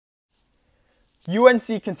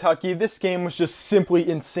UNC-Kentucky, this game was just simply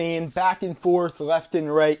insane. Back and forth, left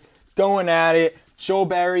and right, going at it. Joe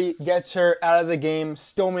Barry gets hurt out of the game.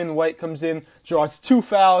 Stillman White comes in, draws 2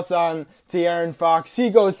 fouls on De'Aaron Fox.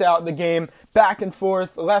 He goes out the game. Back and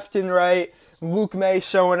forth, left and right. Luke Maye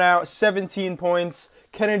showing out, 17 points.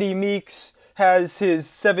 Kennedy Meeks has his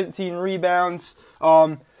 17 rebounds.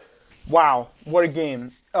 Wow, what a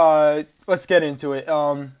game. Let's get into it.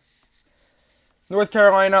 North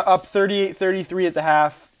Carolina up 38-33 at the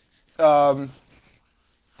half.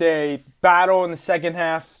 They battle in the second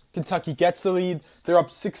half. Kentucky gets the lead. They're up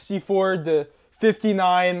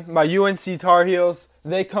 64-59. My UNC Tar Heels,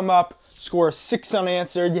 they come up, score 6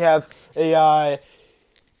 unanswered. You have a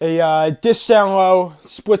dish down low,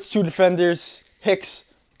 splits 2 defenders.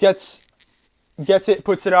 Hicks gets it,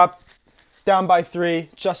 puts it up, down by 3.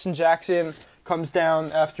 Justin Jackson comes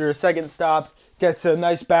down after a second stop, gets a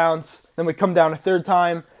nice bounce. Then we come down a third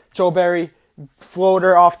time. Joe Barry,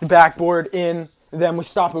 floater off the backboard in. Then we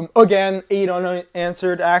stop him again, 8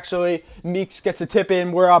 unanswered actually. Meeks gets a tip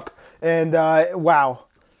in, we're up, and wow.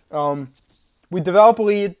 We develop a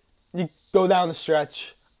lead, you go down the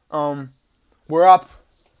stretch. We're up,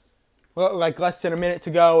 like less than a minute to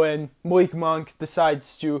go, and Malik Monk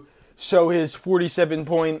decides to show his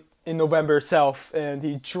 47-point in November self, and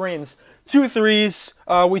he drains 2 threes.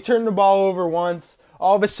 We turn the ball over once.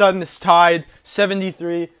 All of a sudden, it's tied,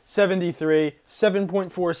 73-73,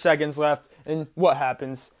 7.4 seconds left. And what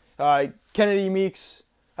happens? Kennedy Meeks,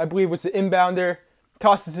 I believe, was the inbounder,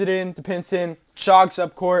 tosses it in to Pinson, jogs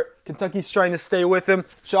up court. Kentucky's trying to stay with him,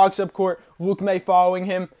 jogs up court. Luke Maye following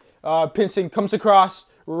him. Pinson comes across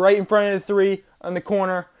right in front of the 3 on the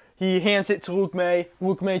corner. He hands it to Luke Maye.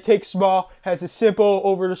 Luke Maye takes the ball, has a simple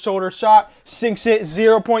over-the-shoulder shot, sinks it,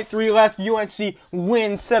 0.3 left. UNC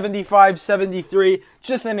wins 75-73.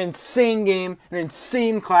 Just an insane game, an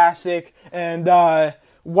insane classic, and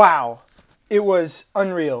wow. It was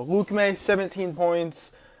unreal. Luke Maye, 17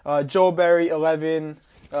 points. Joe Barry, 11.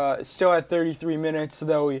 Still had 33 minutes,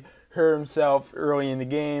 though he hurt himself early in the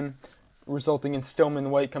game, resulting in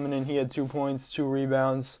Stillman White coming in. He had 2 points, 2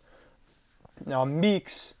 rebounds. Now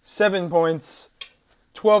Meeks, 7 points,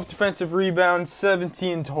 12 defensive rebounds,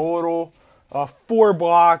 17 total, 4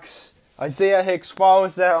 blocks. Isaiah Hicks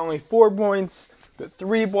follows that, only 4 points, but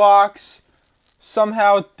 3 blocks.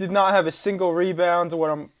 Somehow did not have a single rebound.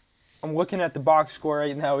 I'm looking at the box score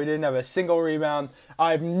right now. We didn't have a single rebound. I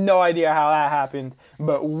have no idea how that happened,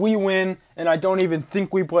 but we win, and I don't even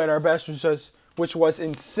think we played our best, which was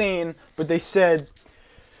insane. But they said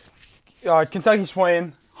Kentucky's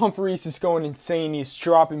playing. Humphreys is going insane. He's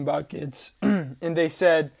dropping buckets. And they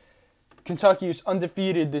said Kentucky is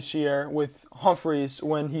undefeated this year with Humphreys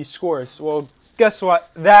when he scores. Well, guess what?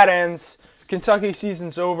 That ends. Kentucky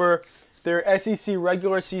season's over. They're SEC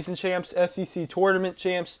regular season champs, SEC tournament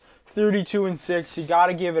champs, 32-6. You got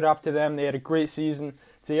to give it up to them. They had a great season.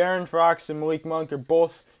 De'Aaron Fox and Malik Monk are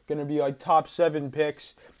both going to be like top 7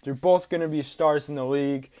 picks. They're both going to be stars in the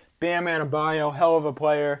league. Bam Adebayo, hell of a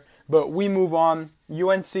player. But we move on.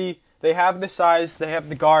 UNC, they have the size, they have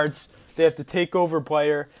the guards, they have the takeover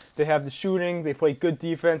player, they have the shooting, they play good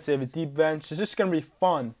defense, they have a deep bench. It's just going to be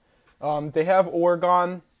fun. They have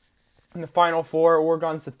Oregon in the Final Four.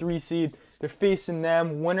 Oregon's the 3 seed. They're facing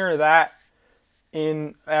them. Winner of that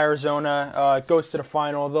in Arizona goes to the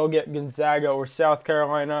final. They'll get Gonzaga or South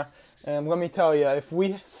Carolina. And let me tell you, if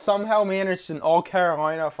we somehow managed an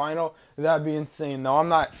all-Carolina final, that'd be insane. Now, I'm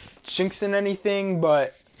not jinxing anything,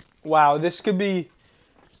 but wow, this could be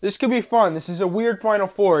fun. This is a weird Final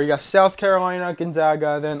Four. You got South Carolina,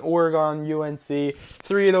 Gonzaga, then Oregon, UNC.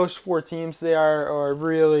 3 of those 4 teams, they are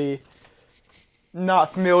really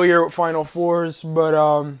not familiar with Final Fours, but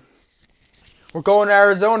we're going to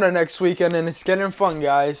Arizona next weekend, and it's getting fun,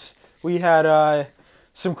 guys. We had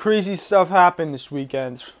some crazy stuff happen this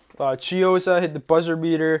weekend. Chioza hit the buzzer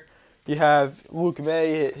beater. You have Luke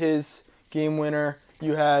Maye hit his game winner.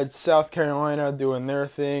 You had South Carolina doing their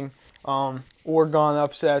thing. Oregon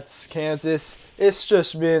upsets Kansas. It's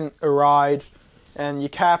just been a ride. And you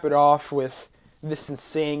cap it off with this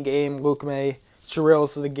insane game. Luke Maye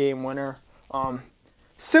drills the game winner.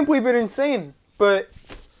 Simply been insane. But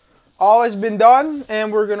all has been done,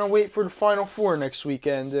 and we're going to wait for the Final Four next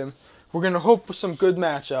weekend. And we're going to hope for some good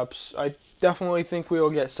matchups. I definitely think we will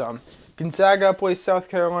get some. Gonzaga plays South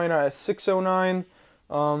Carolina at 6:09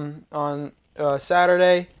 on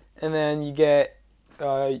Saturday, and then you get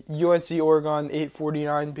UNC Oregon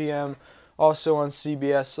 8:49 p.m. also on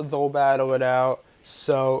CBS. So they'll battle it out.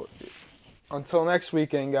 So until next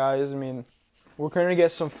weekend, guys. I mean, we're gonna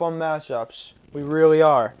get some fun matchups. We really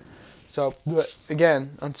are. So, but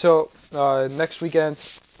again, until next weekend,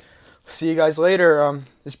 See you guys later.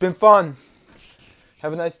 It's been fun.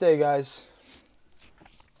 Have a nice day, guys.